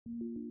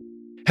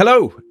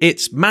Hello,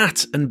 it's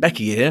Matt and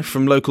Becky here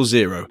from Local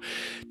Zero.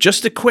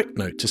 Just a quick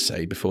note to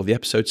say before the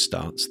episode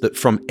starts that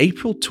from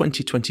April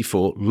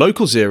 2024,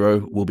 Local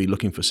Zero will be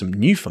looking for some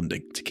new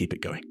funding to keep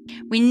it going.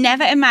 We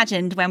never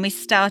imagined when we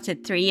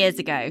started 3 years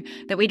ago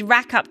that we'd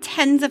rack up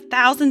tens of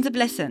thousands of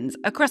listens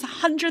across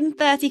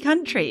 130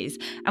 countries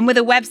and with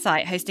a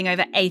website hosting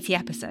over 80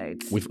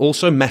 episodes. We've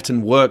also met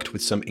and worked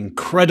with some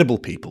incredible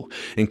people,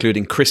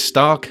 including Chris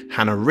Stark,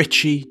 Hannah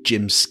Ritchie,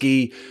 Jim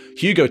Ski,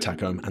 Hugo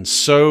Tacome, and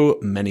so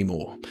many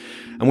more.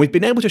 And we've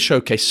been able to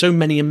showcase so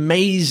many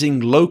amazing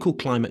local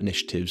climate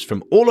initiatives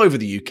from all over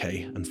the UK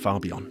and far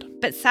beyond.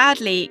 But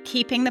sadly,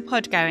 keeping the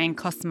pod going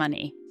costs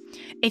money.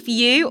 If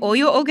you or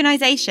your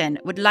organisation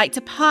would like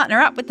to partner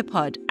up with the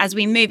pod as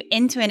we move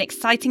into an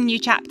exciting new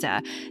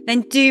chapter,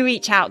 then do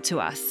reach out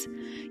to us.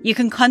 You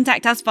can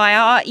contact us via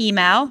our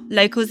email,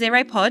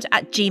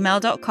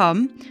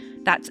 localzeropod@gmail.com.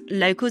 That's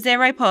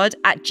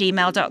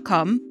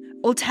localzeropod@gmail.com.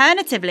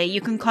 Alternatively, you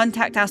can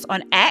contact us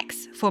on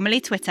X, formerly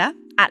Twitter,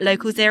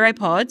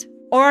 @localzeropod,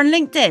 or on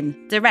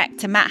LinkedIn, direct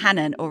to Matt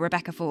Hannon or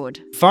Rebecca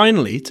Ford.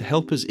 Finally, to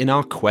help us in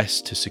our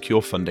quest to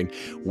secure funding,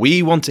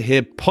 we want to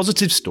hear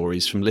positive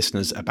stories from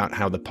listeners about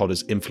how the pod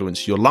has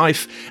influenced your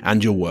life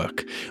and your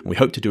work. And we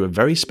hope to do a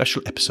very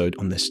special episode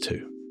on this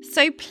too.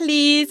 So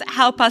please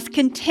help us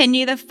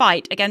continue the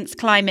fight against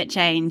climate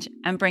change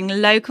and bring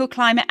local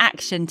climate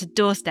action to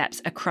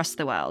doorsteps across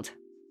the world.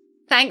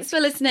 Thanks for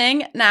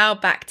listening. Now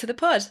back to the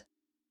pod.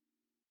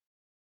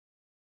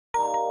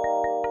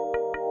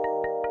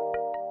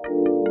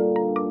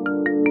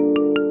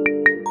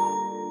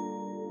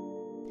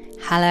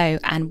 Hello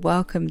and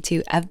welcome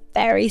to a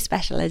very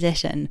special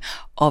edition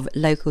of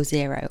Local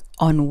Zero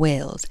on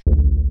Wheels.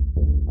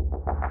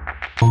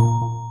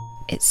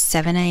 It's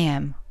 7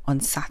 a.m.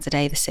 on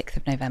Saturday the 6th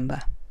of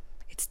November.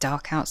 It's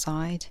dark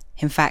outside.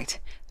 In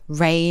fact,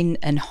 rain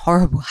and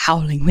horrible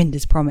howling wind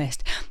is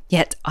promised,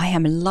 yet I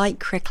am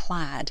lycra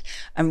clad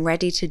and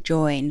ready to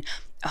join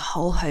a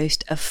whole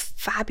host of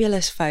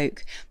fabulous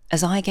folk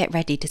as I get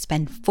ready to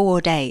spend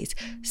 4 days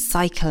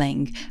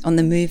cycling on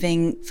the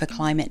Moving for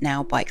Climate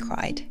Now bike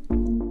ride.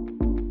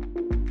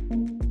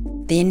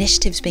 The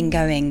initiative's been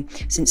going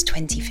since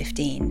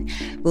 2015.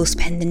 We'll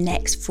spend the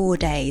next 4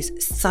 days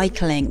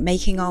cycling,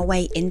 making our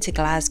way into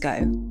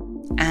Glasgow.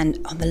 And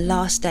on the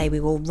last day, we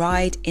will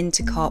ride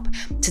into COP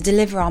to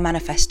deliver our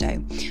manifesto,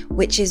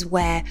 which is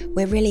where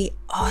we're really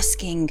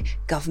asking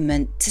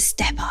government to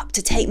step up,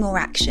 to take more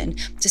action,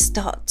 to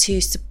start to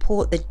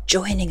support the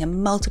joining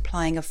and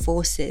multiplying of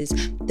forces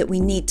that we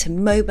need to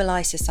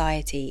mobilise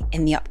society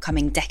in the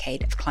upcoming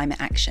decade of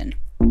climate action.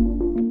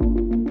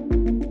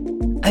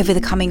 Over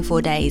the coming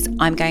 4 days,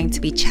 I'm going to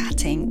be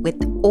chatting with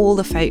all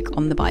the folk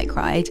on the bike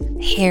ride,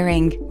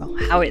 hearing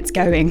how it's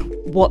going,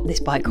 what this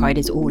bike ride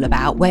is all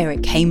about, where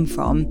it came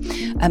from,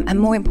 and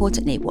more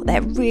importantly, what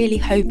they're really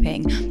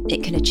hoping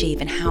it can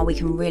achieve and how we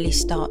can really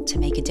start to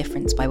make a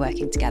difference by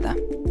working together.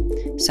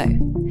 So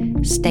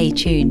stay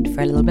tuned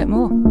for a little bit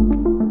more.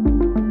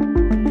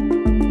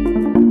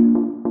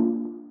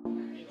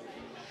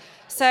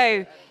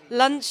 So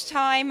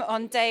lunchtime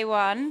on day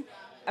one.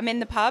 I'm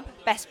in the pub,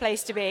 best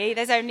place to be.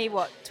 There's only,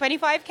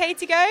 25k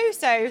to go?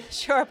 So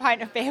sure, a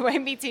pint of beer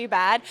won't be too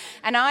bad.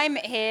 And I'm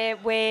here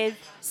with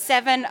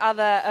 7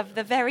 other of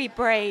the very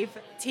brave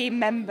team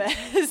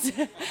members.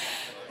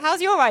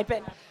 How's your ride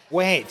been?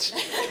 Wet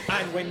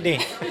and windy.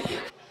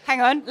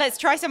 Hang on, let's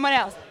try someone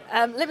else.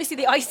 Let me see,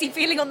 the icy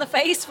feeling on the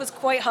face was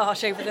quite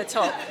harsh over the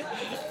top.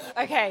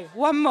 Okay,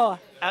 one more.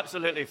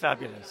 Absolutely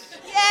fabulous.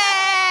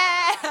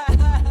 Yeah!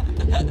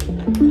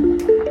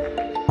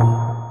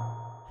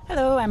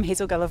 Hello, I'm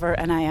Hazel Gulliver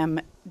and I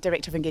am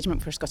Director of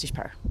Engagement for Scottish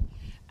Power.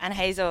 And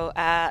Hazel,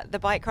 the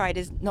bike ride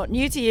is not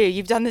new to you.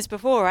 You've done this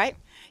before, right?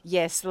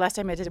 Yes, the last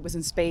time I did it was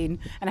in Spain,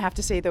 and I have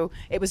to say though,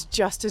 it was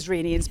just as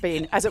rainy in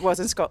Spain as it was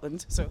in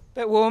Scotland. So,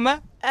 bit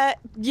warmer?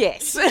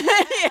 Yes.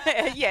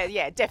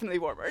 yeah, definitely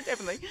warmer,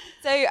 definitely.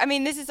 So, I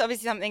mean, this is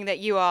obviously something that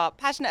you are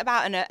passionate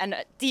about and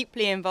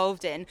deeply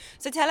involved in.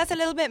 So tell us a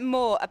little bit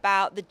more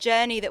about the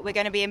journey that we're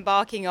going to be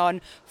embarking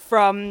on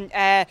from,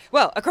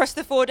 across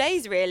the 4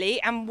 days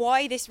really, and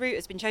why this route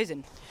has been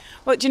chosen.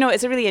 Well, do you know,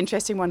 it's a really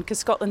interesting one because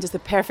Scotland is the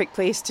perfect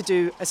place to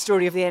do a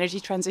story of the energy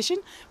transition.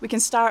 We can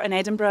start in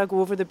Edinburgh, go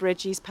over the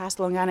bridges, past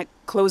Long Annock,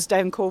 close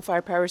down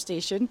coal-fired power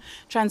station,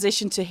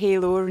 transition to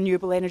Halo,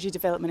 renewable energy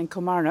development in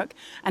Kilmarnock,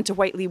 and to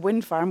Whiteley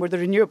Wind Farm, where the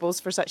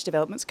renewables for such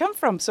developments come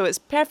from. So it's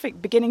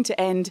perfect beginning to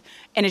end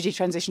energy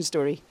transition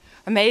story.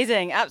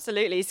 Amazing,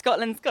 absolutely.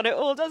 Scotland's got it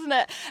all, doesn't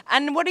it?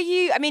 And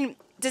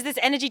does this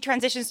energy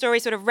transition story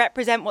sort of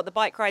represent what the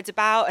bike ride's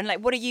about? And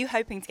what are you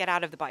hoping to get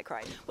out of the bike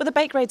ride? Well, the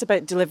bike ride's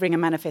about delivering a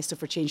manifesto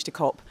for change to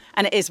COP.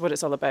 And it is what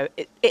it's all about.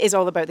 It is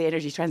all about the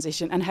energy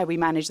transition and how we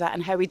manage that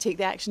and how we take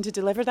the action to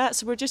deliver that.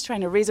 So we're just trying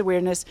to raise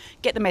awareness,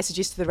 get the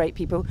messages to the right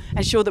people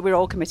and show that we're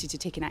all committed to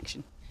taking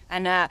action.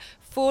 And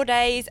 4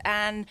 days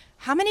and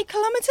how many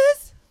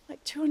kilometres?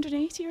 Like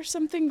 280 or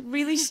something,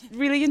 really,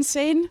 really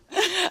insane.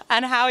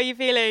 And how are you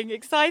feeling?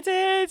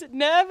 Excited?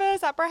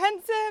 Nervous?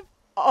 Apprehensive?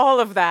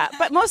 All of that,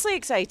 but mostly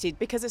excited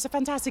because it's a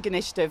fantastic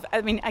initiative.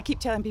 I mean, I keep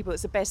telling people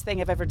it's the best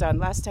thing I've ever done.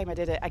 Last time I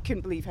did it, I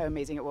couldn't believe how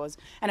amazing it was.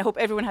 And I hope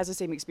everyone has the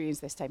same experience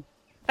this time.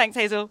 Thanks,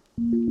 Hazel.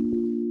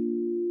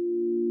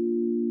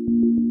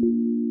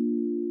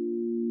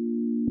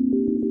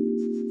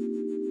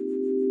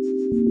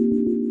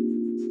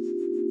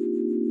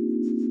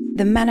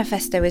 The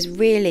manifesto is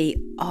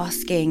really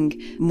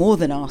asking, more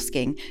than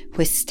asking,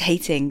 we're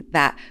stating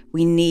that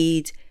we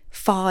need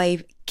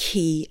 5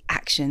 key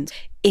actions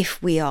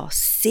if we are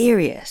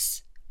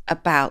serious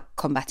about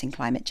combating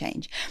climate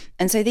change.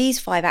 And so these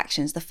 5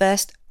 actions, the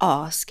first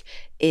ask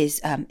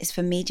is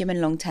for medium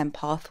and long-term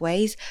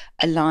pathways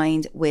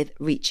aligned with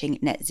reaching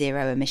net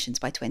zero emissions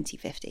by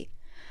 2050.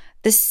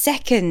 The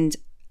second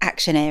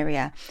action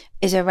area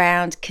is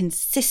around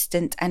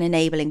consistent and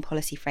enabling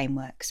policy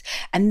frameworks.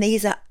 And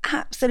these are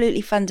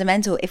absolutely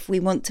fundamental if we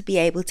want to be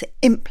able to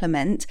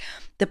implement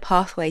the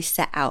pathways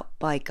set out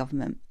by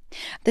government.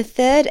 The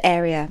third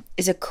area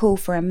is a call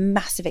for a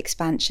massive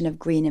expansion of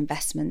green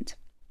investment,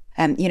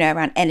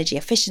 around energy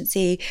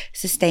efficiency,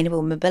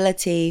 sustainable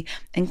mobility,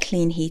 and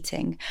clean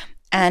heating.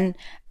 And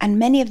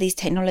many of these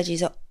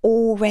technologies are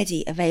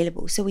already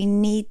available. So we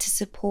need to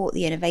support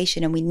the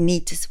innovation and we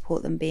need to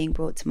support them being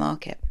brought to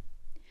market.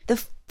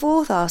 The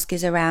fourth ask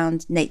is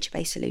around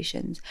nature-based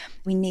solutions.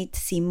 We need to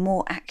see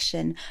more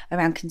action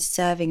around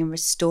conserving and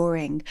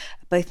restoring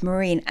both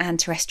marine and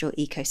terrestrial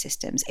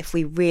ecosystems if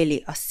we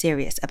really are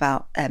serious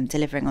about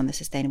delivering on the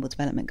Sustainable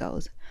Development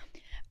Goals.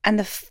 And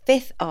the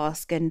fifth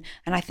ask, and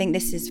I think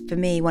this is for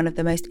me one of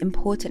the most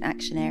important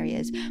action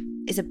areas,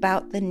 is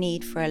about the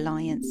need for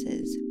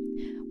alliances.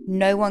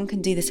 No one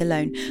can do this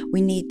alone. We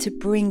need to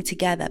bring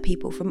together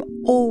people from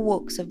all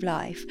walks of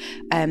life,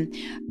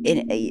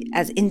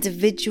 as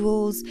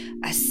individuals,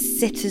 as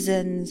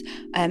citizens,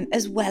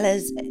 as well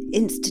as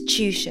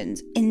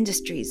institutions,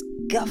 industries,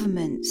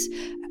 governments.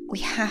 We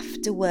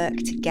have to work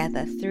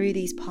together through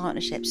these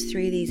partnerships,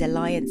 through these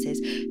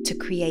alliances to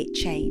create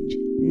change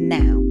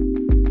now.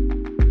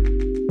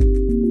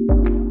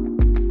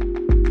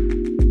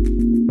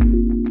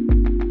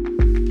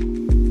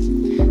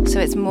 So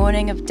it's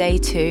morning of day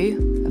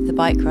 2 of the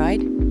bike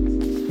ride.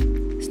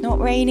 It's not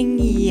raining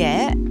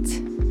yet.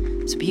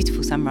 It's a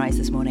beautiful sunrise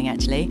this morning,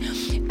 actually.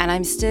 And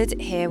I'm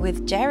stood here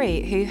with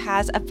Jerry, who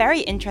has a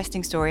very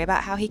interesting story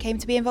about how he came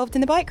to be involved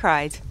in the bike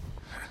ride.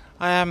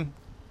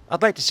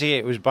 I'd like to say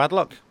it was bad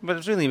luck,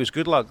 but it was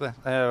good luck. The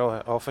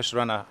office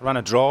ran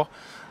a draw,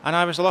 and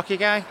I was the lucky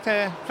guy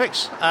to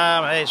fix.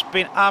 It's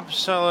been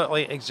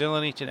absolutely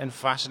exhilarating and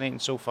fascinating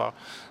so far.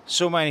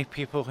 So many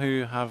people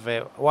who have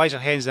wiser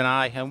heads than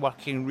I and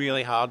working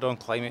really hard on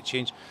climate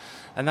change,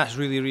 and that's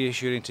really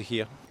reassuring to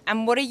hear.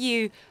 And what are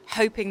you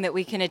hoping that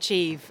we can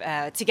achieve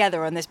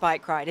together on this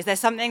bike ride? Is there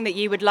something that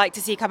you would like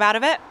to see come out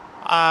of it?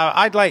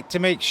 I'd like to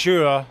make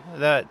sure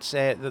that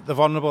the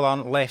vulnerable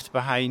aren't left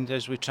behind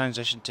as we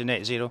transition to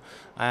net zero.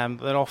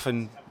 They're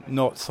often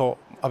not thought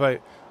about.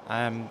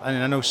 And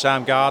I know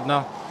Sam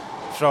Gardner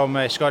from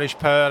Scottish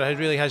Power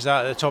really has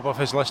that at the top of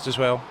his list as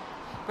well.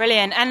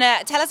 Brilliant.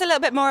 And tell us a little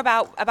bit more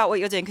about what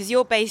you're doing, because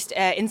you're based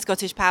in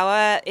Scottish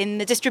Power in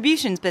the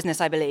distributions business,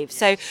 I believe.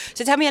 So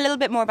tell me a little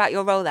bit more about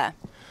your role there.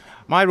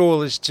 My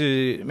role is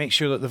to make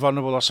sure that the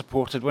vulnerable are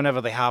supported whenever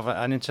they have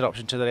an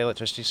interruption to their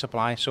electricity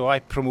supply. So I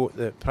promote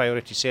the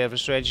Priority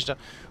Service Register,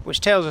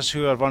 which tells us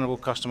who our vulnerable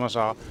customers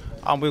are,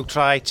 and we'll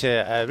try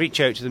to reach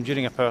out to them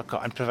during a power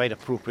cut and provide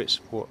appropriate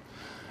support.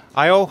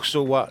 I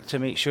also work to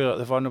make sure that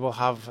the vulnerable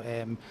have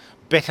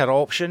better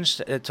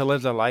options to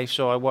live their life.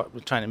 So I work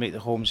with trying to make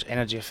their homes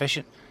energy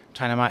efficient,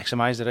 trying to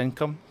maximise their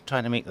income,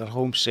 trying to make their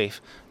homes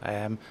safe.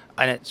 And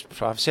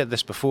I've said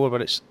this before,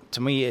 but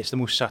to me it's the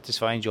most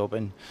satisfying job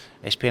in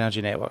SP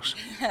Energy Networks.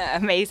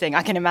 Amazing.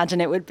 I can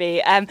imagine it would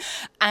be. And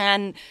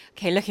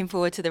okay, looking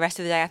forward to the rest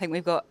of the day. I think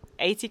we've got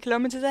 80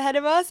 kilometres ahead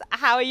of us.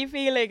 How are you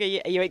feeling?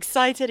 Are you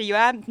excited? Are you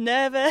amped?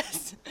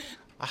 Nervous?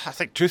 I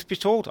think, truth be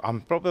told, I'm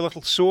probably a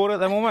little sore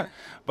at the moment,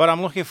 but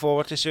I'm looking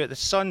forward to it. The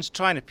sun's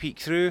trying to peek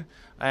through.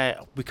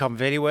 Become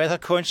very weather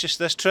conscious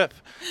this trip.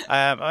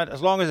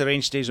 As long as the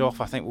rain stays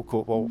off, I think we'll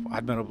cope well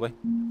admirably.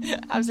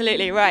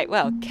 Absolutely. Right.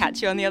 Well,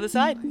 catch you on the other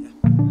side.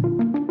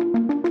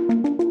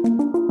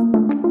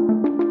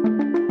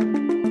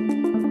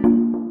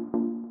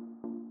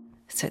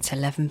 So it's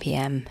 11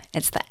 p.m.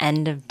 It's the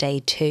end of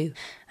day 2,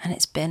 and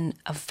it's been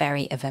a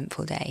very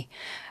eventful day.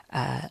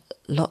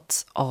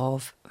 Lots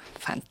of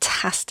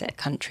fantastic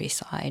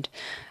countryside.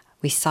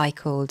 We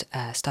cycled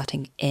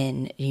starting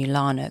in New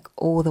Lanark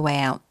all the way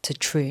out to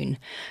Troon.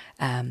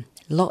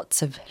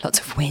 Lots of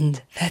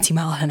wind,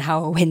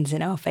 30-mile-an-hour winds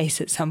in our face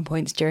at some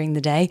points during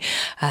the day.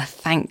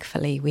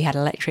 Thankfully, we had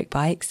electric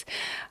bikes,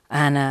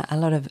 and a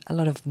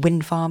lot of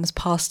wind farms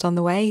passed on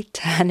the way,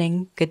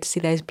 turning. Good to see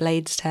those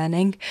blades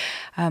turning.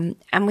 And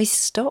we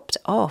stopped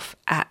off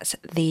at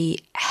the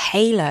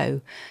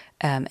Halo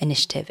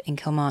initiative in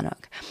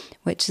Kilmarnock,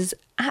 which is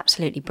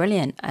absolutely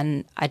brilliant.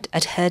 And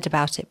I'd heard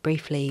about it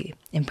briefly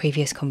in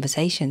previous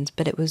conversations,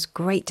 but it was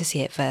great to see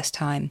it first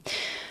time.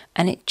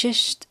 And it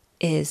just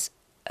is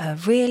a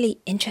really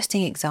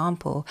interesting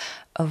example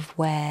of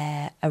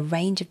where a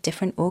range of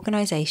different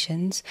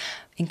organisations,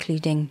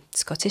 including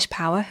Scottish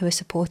Power, who are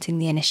supporting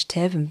the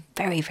initiative and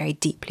very, very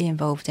deeply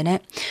involved in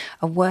it,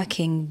 are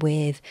working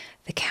with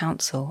the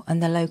council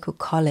and the local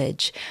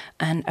college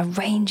and a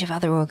range of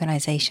other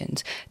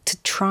organisations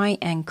to try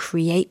and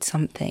create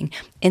something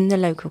in the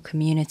local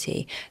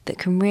community that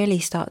can really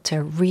start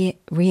to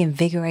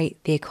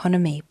reinvigorate the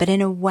economy, but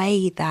in a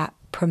way that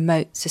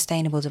promote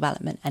sustainable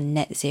development and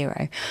net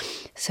zero.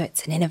 So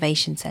it's an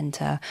innovation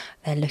centre.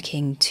 They're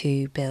looking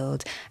to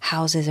build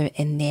houses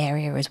in the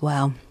area as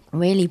well,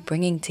 really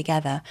bringing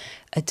together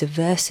a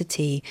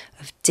diversity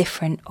of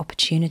different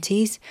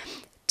opportunities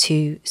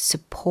to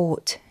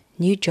support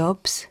new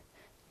jobs,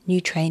 new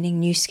training,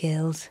 new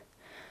skills,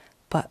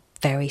 but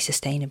very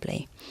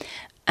sustainably.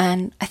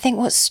 And I think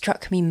what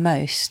struck me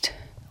most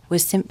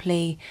was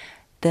simply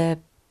the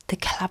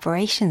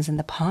collaborations and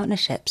the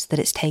partnerships that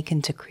it's taken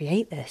to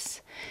create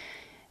this.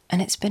 And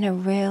it's been a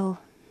real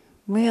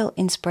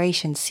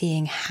inspiration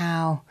seeing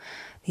how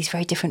these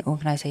very different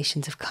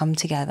organisations have come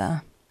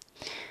together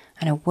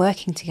and are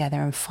working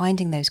together and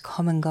finding those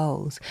common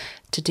goals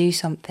to do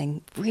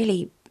something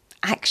really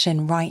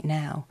action right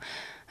now.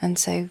 And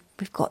so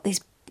we've got these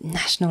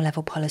national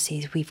level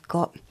policies, we've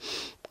got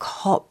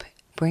COP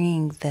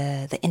bringing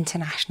the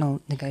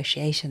international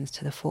negotiations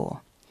to the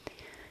fore.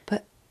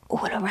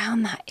 All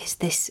around that is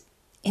this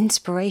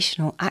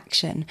inspirational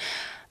action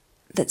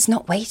that's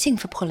not waiting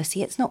for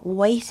policy. It's not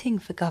waiting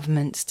for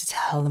governments to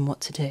tell them what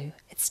to do.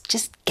 It's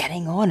just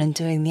getting on and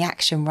doing the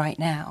action right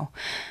now.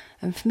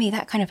 And for me,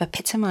 that kind of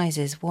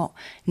epitomises what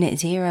Net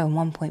Zero and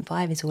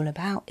 1.5 is all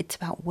about. It's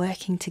about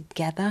working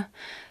together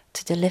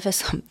to deliver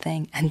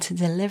something and to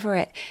deliver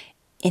it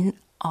in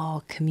our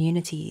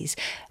communities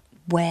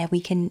where we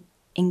can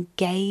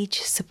engage,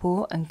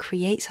 support and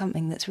create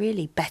something that's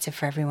really better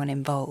for everyone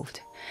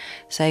involved.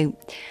 So,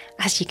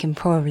 as you can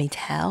probably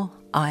tell,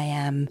 I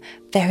am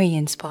very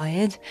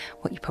inspired.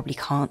 What you probably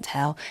can't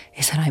tell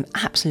is that I'm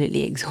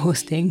absolutely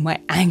exhausting. My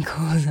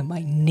ankles and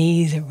my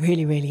knees are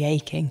really, really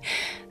aching.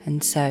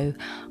 And so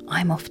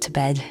I'm off to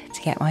bed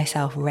to get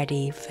myself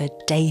ready for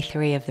day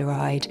 3 of the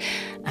ride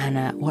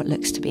and what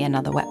looks to be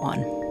another wet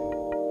one.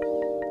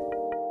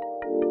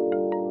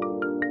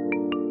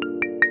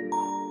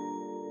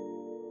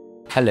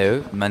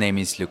 Hello, my name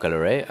is Luca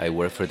Lore. I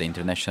work for the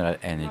International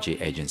Energy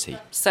Agency.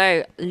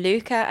 So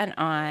Luca and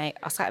I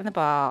are sat in the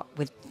bar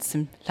with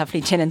some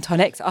lovely gin and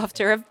tonics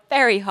after a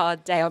very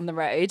hard day on the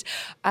road.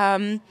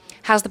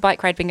 How's the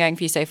bike ride been going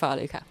for you so far,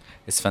 Luca?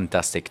 It's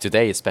fantastic.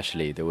 Today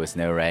especially, there was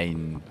no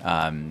rain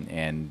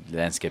and the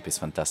landscape is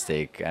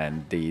fantastic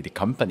and the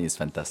company is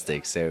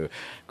fantastic, so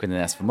couldn't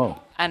ask for more.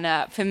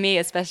 And for me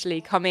especially,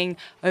 coming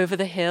over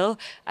the hill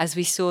as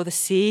we saw the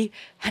sea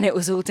and it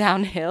was all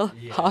downhill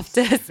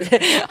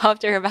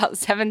after about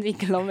 70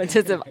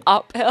 kilometres of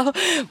uphill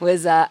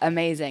was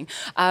amazing.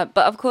 But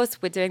of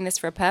course we're doing this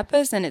for a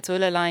purpose and it's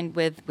all aligned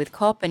with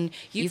COP, and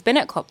you've been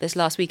at COP this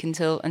last week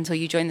until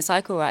you joined the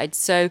cycle ride.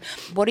 So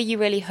what are you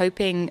really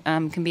hoping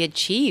can be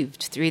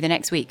achieved through the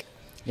next week?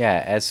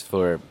 Yeah, as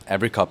for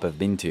every COP I've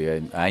been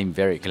to, I'm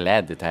very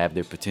glad that I have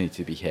the opportunity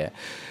to be here.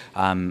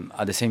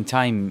 At the same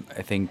time,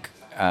 I think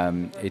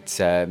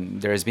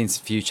there has been a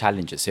few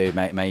challenges. So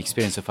my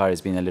experience so far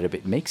has been a little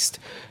bit mixed,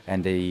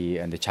 and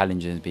the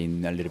challenge has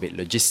been a little bit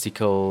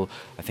logistical.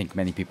 I think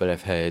many people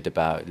have heard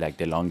about like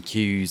the long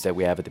queues that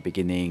we have at the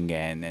beginning,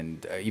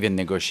 and even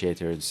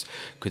negotiators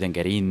couldn't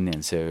get in,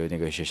 and so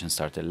negotiations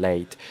started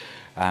late.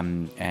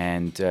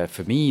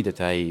 For me,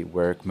 that I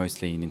work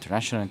mostly in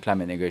international and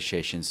climate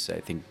negotiations, I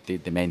think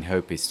the main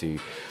hope is to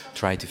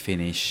try to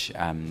finish,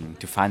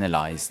 to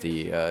finalize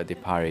the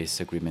Paris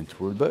Agreement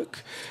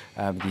rulebook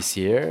this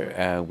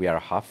year. We are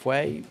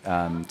halfway,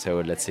 so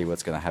let's see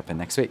what's going to happen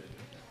next week.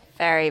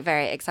 Very,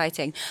 very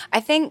exciting. I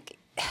think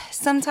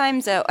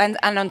sometimes, and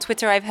on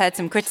Twitter I've heard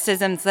some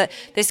criticisms that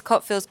this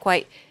COP feels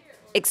quite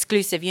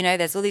exclusive. You know,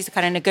 there's all these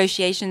kind of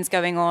negotiations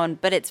going on,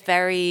 but it's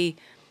very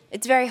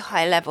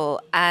high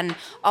level, and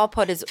our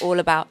pod is all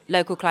about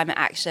local climate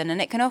action,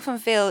 and it can often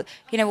feel,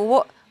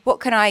 what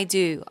can I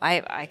do?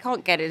 I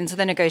can't get into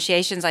the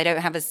negotiations. I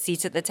don't have a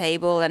seat at the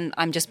table, and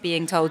I'm just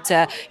being told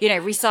to,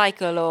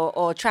 recycle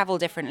or travel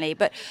differently.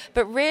 But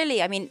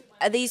really, I mean,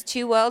 are these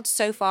two worlds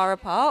so far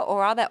apart,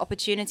 or are there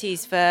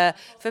opportunities for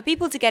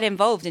people to get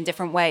involved in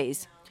different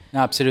ways? No,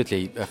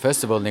 absolutely.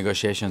 First of all,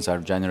 negotiations are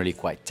generally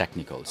quite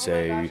technical,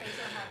 so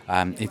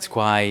it's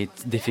quite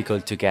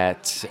difficult to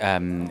get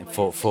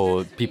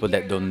for people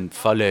that don't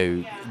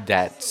follow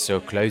that so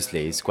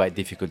closely. It's quite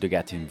difficult to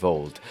get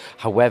involved.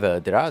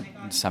 However, there are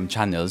some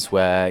channels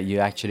where you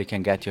actually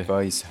can get your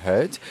voice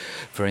heard.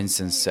 For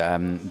instance,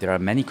 there are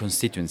many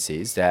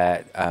constituencies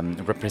that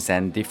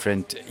represent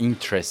different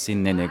interests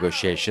in the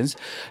negotiations,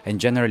 and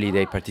generally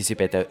they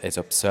participate as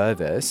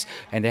observers,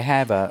 and they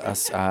have a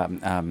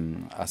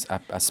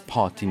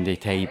spot in the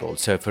table.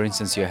 So, for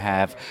instance, you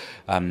have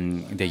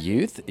the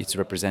youth. It's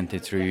represented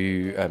represented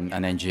through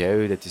an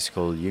NGO that is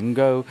called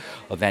Yungo.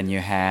 Or then you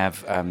have,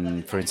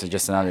 for instance,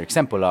 just another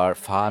example are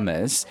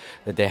farmers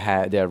that they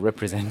are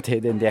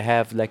represented, and they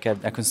have like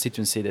a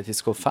constituency that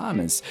is called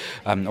farmers,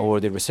 or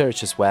the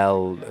research as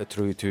well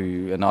through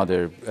to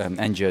another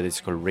NGO that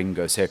is called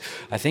Ringo. So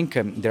I think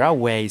there are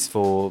ways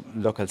for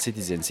local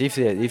citizens, if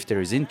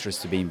there is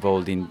interest to be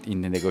involved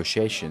in the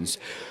negotiations,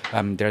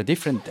 there are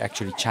different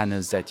actually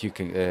channels that you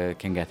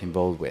can get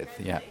involved with.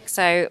 Yeah.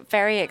 So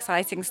very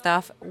exciting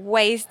stuff,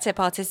 ways to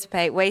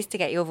participate, ways to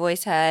get your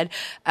voice heard,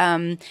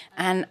 and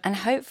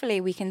hopefully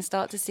we can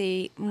start to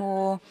see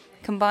more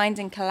combined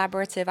and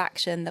collaborative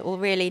action that will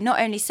really not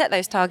only set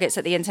those targets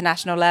at the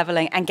international level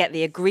and get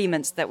the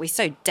agreements that we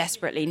so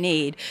desperately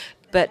need,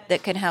 but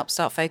that can help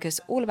start focus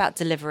all about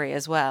delivery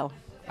as well.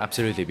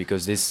 Absolutely,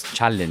 because this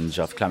challenge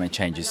of climate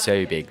change is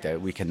so big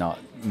that we cannot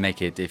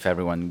make it if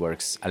everyone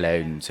works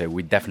alone. So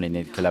we definitely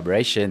need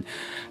collaboration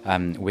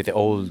with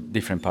all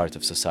different parts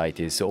of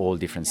society, so all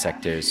different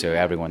sectors. So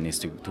everyone needs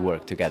to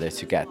work together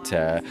to get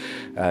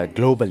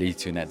globally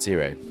to net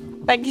zero.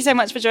 Thank you so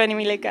much for joining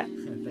me, Luca.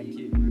 Thank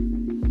you.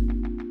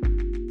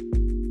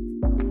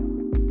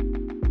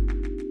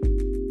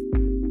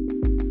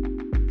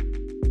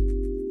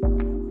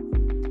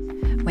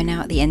 We're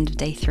now at the end of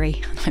day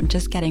 3 and I'm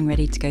just getting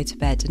ready to go to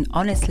bed, and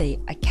honestly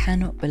I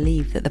cannot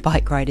believe that the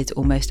bike ride is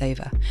almost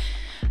over.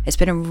 It's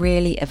been a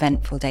really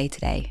eventful day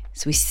today.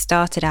 So we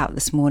started out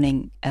this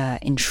morning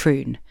in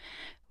Troon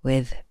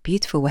with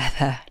beautiful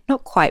weather,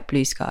 not quite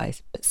blue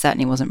skies, but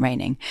certainly wasn't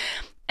raining.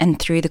 And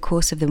through the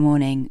course of the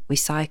morning we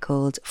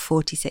cycled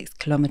 46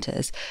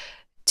 kilometres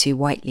to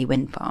Whiteley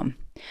Wind Farm,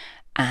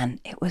 and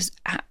it was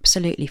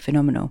absolutely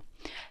phenomenal.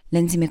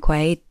 Lindsay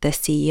McQuaid, the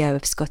CEO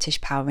of Scottish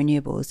Power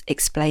Renewables,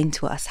 explained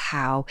to us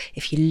how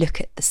if you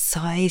look at the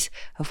size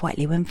of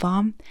Whiteley Wind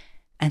Farm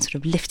and sort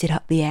of lifted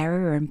up the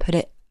area and put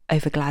it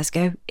over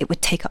Glasgow, it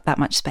would take up that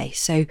much space.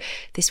 So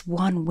this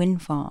one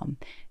wind farm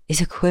is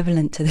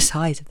equivalent to the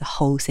size of the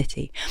whole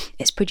city.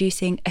 It's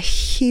producing a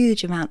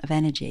huge amount of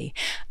energy,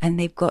 and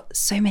they've got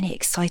so many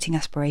exciting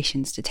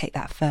aspirations to take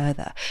that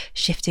further,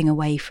 shifting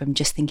away from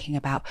just thinking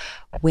about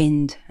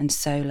wind and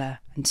solar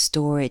and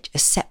storage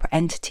as separate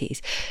entities,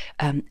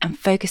 and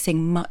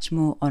focusing much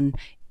more on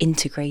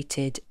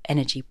integrated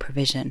energy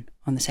provision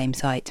on the same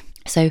site.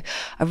 So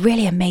a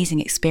really amazing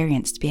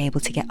experience to be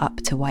able to get up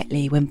to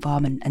Whiteley Wind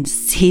Farm and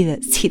see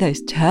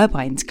those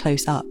turbines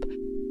close up.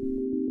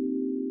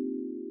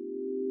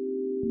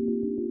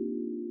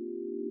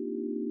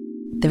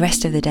 The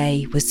rest of the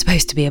day was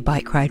supposed to be a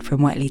bike ride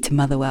from Whiteley to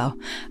Motherwell.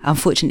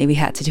 Unfortunately, we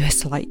had to do a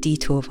slight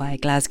detour via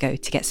Glasgow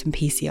to get some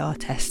PCR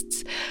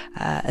tests,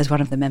 as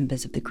one of the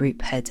members of the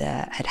group had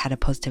a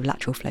positive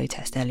lateral flow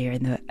test earlier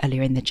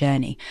in the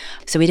journey.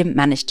 So we didn't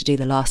manage to do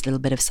the last little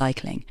bit of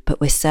cycling,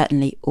 but we're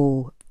certainly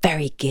all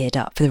very geared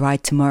up for the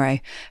ride tomorrow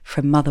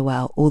from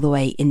Motherwell all the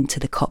way into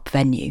the COP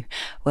venue,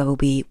 where we'll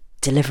be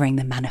delivering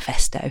the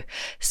manifesto.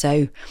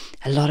 So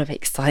a lot of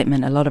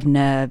excitement, a lot of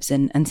nerves,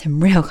 and some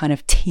real kind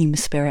of team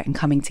spirit and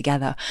coming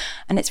together.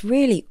 And it's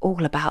really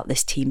all about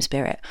this team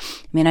spirit.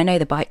 I mean, I know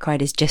the bike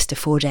ride is just a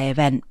 4-day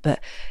event, but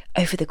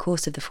over the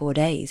course of the 4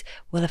 days,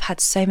 we'll have had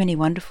so many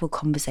wonderful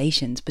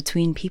conversations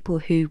between people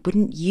who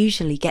wouldn't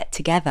usually get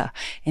together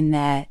in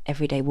their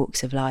everyday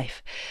walks of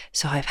life.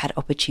 So I've had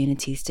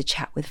opportunities to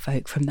chat with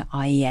folk from the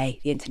IEA,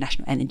 the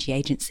International Energy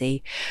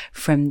Agency,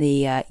 from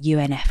the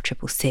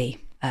UNFCCC,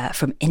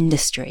 from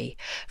industry,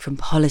 from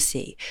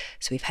policy.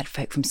 So we've had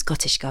folk from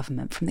Scottish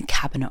Government, from the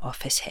Cabinet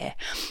Office here.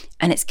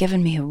 And it's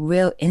given me a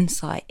real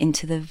insight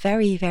into the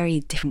very, very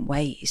different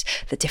ways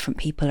that different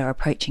people are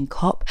approaching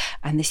COP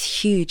and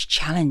this huge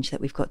challenge that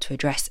we've got to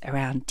address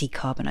around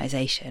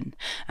decarbonisation.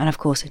 And of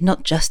course,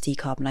 not just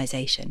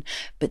decarbonisation,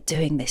 but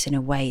doing this in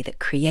a way that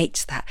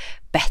creates that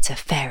better,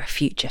 fairer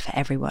future for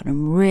everyone,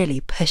 and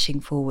really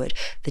pushing forward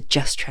the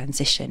just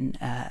transition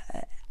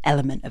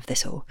element of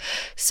this all.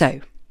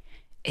 So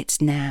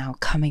it's now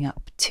coming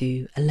up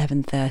to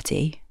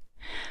 11:30.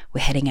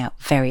 We're heading out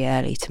very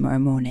early tomorrow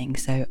morning,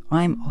 so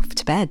I'm off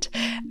to bed,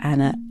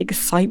 and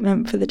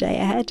excitement for the day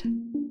ahead.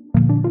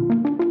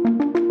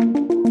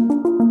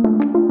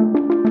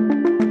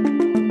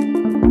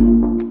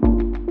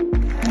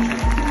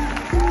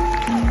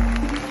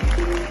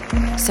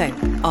 So,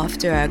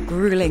 after a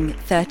grueling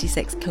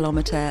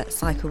 36-kilometre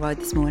cycle ride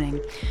this morning,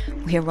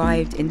 we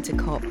arrived into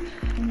COP,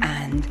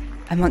 and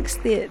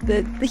amongst the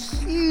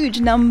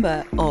huge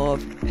number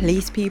of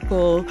police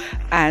people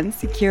and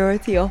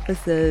security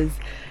officers,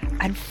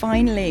 and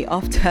finally,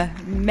 after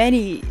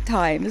many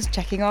times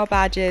checking our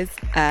badges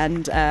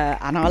and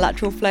our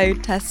lateral flow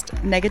test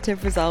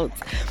negative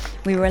results,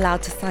 we were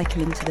allowed to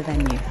cycle into the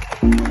venue.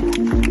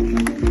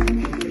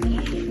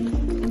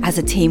 As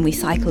a team, we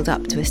cycled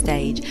up to a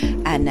stage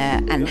and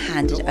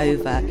handed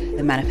over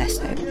the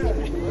manifesto.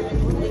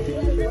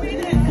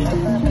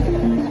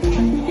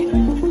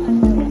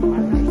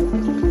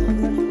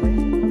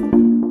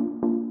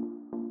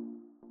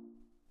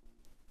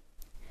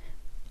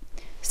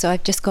 So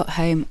I've just got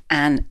home,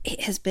 and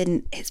it's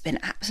been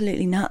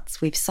absolutely nuts.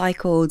 We've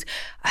cycled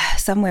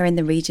somewhere in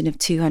the region of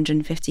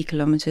 250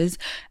 kilometres,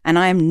 and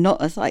I am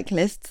not a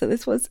cyclist, so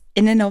this was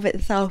in and of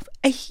itself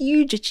a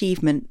huge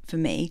achievement for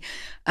me.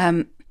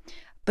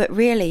 But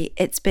really,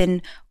 it's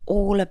been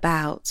all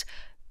about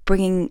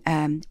bringing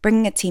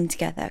a team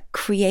together,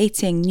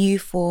 creating new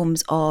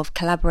forms of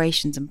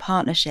collaborations and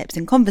partnerships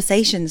and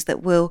conversations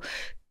that will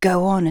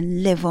go on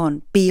and live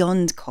on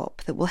beyond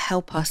COP, that will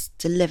help us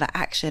deliver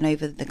action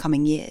over the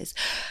coming years.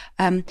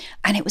 And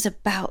it was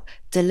about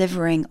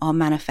delivering our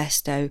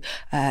manifesto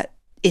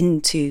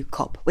into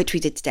COP, which we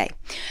did today.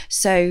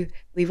 So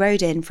we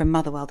rode in from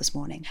Motherwell this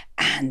morning,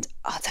 and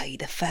I'll tell you,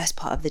 the first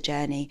part of the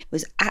journey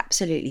was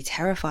absolutely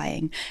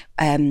terrifying.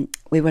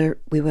 We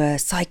were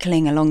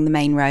cycling along the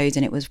main road,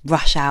 and it was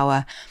rush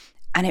hour,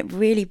 and it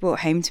really brought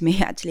home to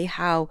me actually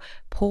how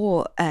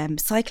poor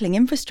cycling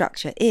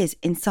infrastructure is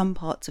in some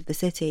parts of the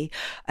city.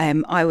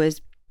 I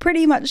was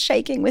pretty much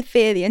shaking with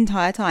fear the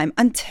entire time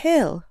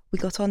until we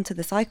got onto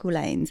the cycle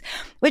lanes,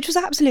 which was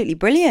absolutely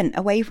brilliant,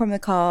 away from the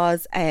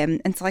cars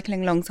and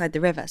cycling alongside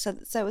the river. So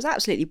it was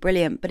absolutely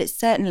brilliant, but it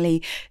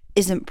certainly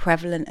isn't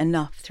prevalent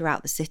enough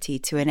throughout the city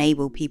to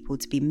enable people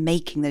to be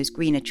making those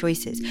greener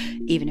choices,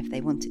 even if they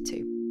wanted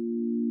to.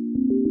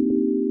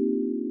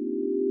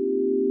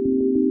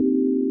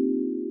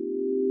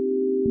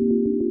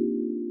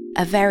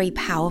 A very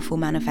powerful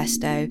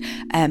manifesto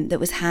that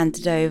was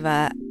handed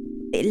over.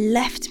 It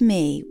left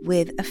me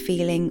with a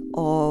feeling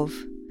of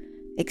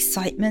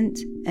excitement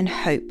and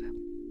hope.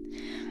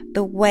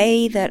 The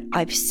way that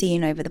I've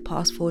seen over the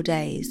past 4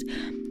 days,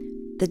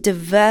 the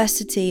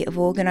diversity of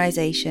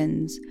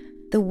organisations,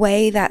 the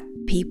way that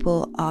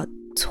people are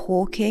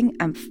talking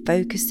and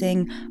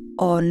focusing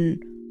on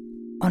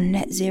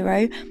net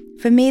zero,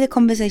 for me the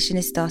conversation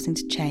is starting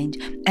to change,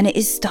 and it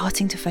is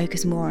starting to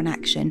focus more on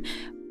action.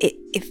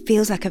 It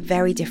feels like a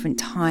very different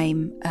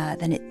time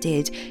than it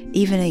did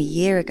even a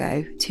year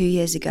ago, 2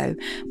 years ago,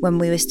 when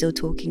we were still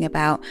talking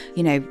about,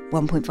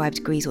 1.5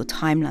 degrees or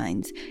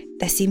timelines.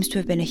 There seems to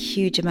have been a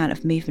huge amount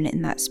of movement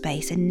in that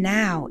space. And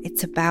now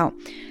it's about,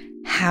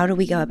 how do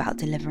we go about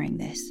delivering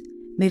this?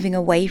 Moving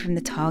away from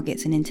the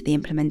targets and into the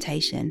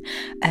implementation,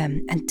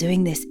 and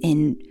doing this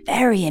in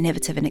very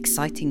innovative and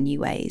exciting new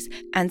ways.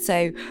 And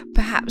so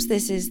perhaps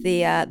this is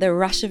the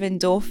rush of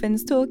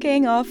endorphins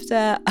talking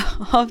after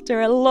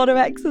a lot of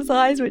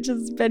exercise, which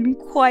has been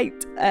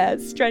quite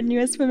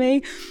strenuous for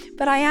me.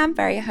 But I am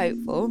very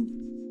hopeful.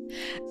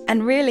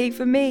 And really,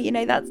 for me,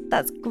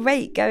 that's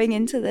great going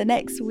into the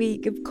next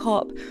week of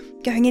COP,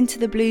 going into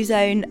the Blue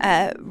Zone,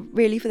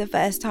 really for the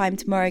first time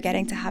tomorrow,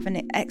 getting to have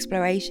an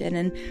exploration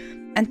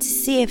and to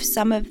see if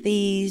some of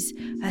the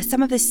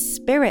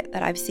spirit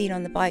that I've seen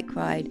on the bike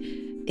ride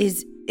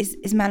is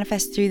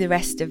manifest through the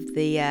rest of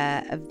the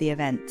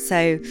event.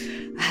 So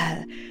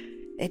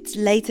it's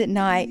late at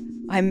night.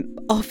 I'm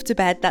off to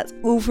bed. That's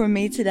all from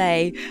me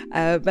today.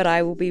 But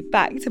I will be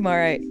back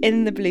tomorrow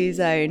in the Blue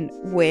Zone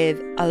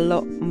with a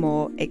lot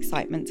more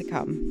excitement to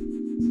come.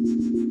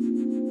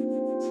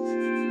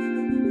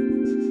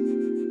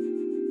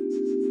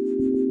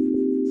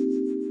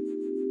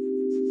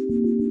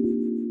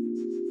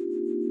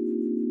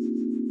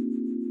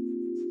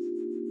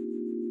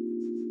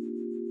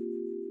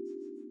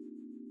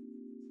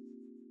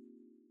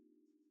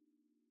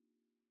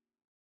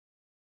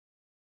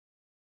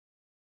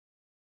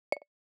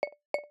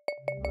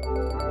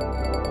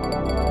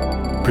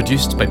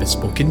 Produced by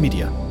Bespoken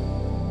Media.